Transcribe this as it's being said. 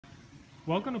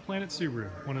Welcome to Planet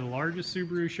Subaru, one of the largest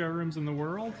Subaru showrooms in the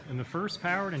world and the first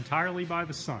powered entirely by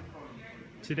the sun.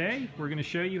 Today, we're going to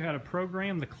show you how to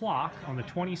program the clock on the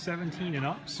 2017 and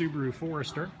up Subaru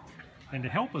Forester. And to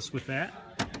help us with that,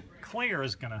 Claire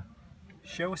is going to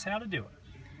show us how to do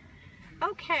it.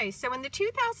 Okay, so in the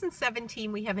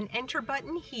 2017 we have an enter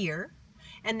button here,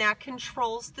 and that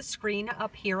controls the screen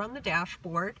up here on the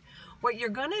dashboard. What you're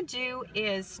going to do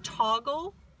is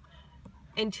toggle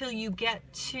until you get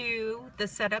to the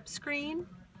setup screen,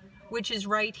 which is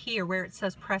right here where it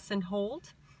says press and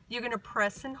hold. You're going to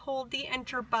press and hold the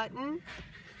enter button,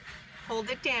 hold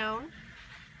it down,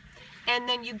 and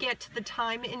then you get to the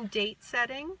time and date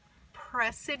setting,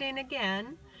 press it in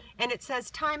again, and it says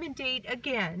time and date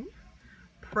again.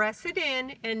 Press it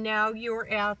in, and now you're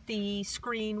at the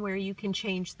screen where you can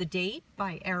change the date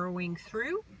by arrowing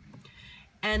through.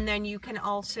 And then you can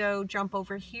also jump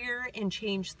over here and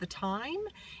change the time.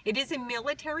 It is a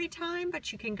military time,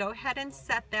 but you can go ahead and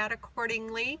set that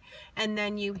accordingly, and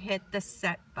then you hit the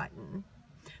set button.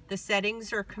 The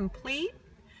settings are complete.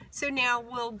 So now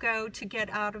we'll go to get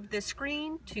out of the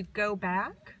screen to go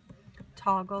back,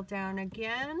 toggle down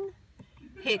again,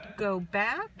 hit go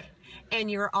back, and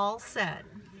you're all set.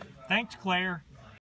 Thanks, Claire.